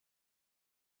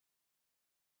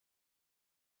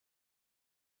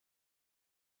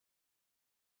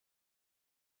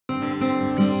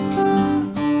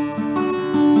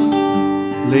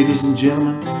Ladies and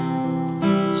gentlemen,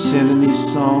 sending these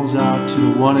songs out to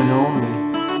the one and only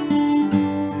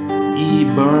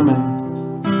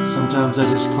Berman. Sometimes I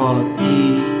just call it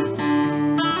E.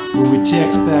 When we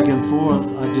text back and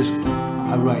forth,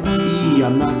 I write E.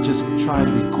 I'm not just trying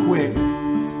to be quick.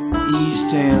 E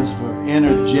stands for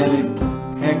energetic,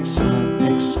 excellent,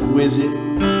 exquisite,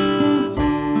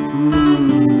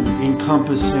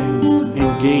 encompassing,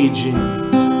 engaging,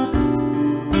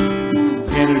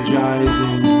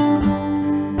 energizing,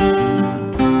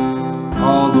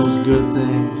 all those good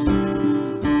things.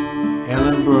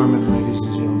 Ellen Berman, ladies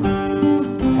and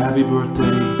gentlemen, happy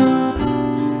birthday.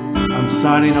 I'm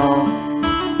signing off.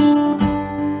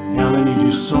 Ellen, you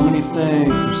do so many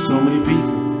things for so many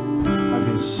people. I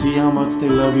can see how much they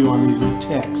love you on these little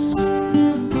texts.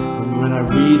 And when I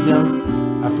read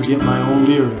them, I forget my own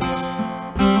lyrics.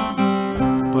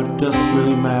 But it doesn't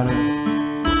really matter.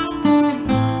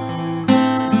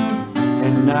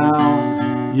 And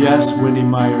now, yes, Wendy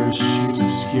Myers, she's a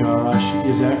Sciarra. She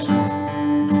is excellent.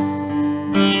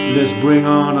 Let's bring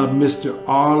on a Mr.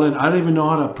 Arlen. I don't even know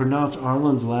how to pronounce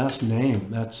Arlen's last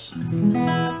name. I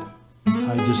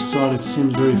just thought it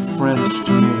seems very French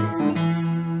to me.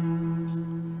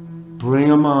 Bring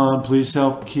him on. Please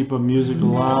help keep our music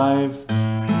alive.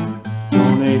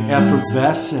 Donate.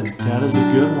 Effervescent. That is a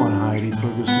good one, Heidi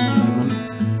Ferguson.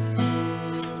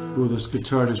 Ooh, this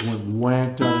guitar just went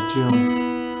wanked out of tune.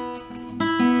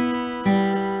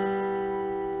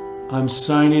 I'm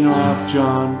signing off,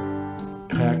 John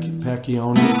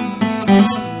Pacchioni.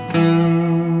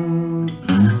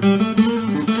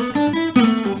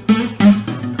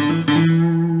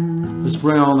 Let's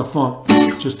bring on the funk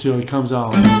just till he comes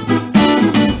out.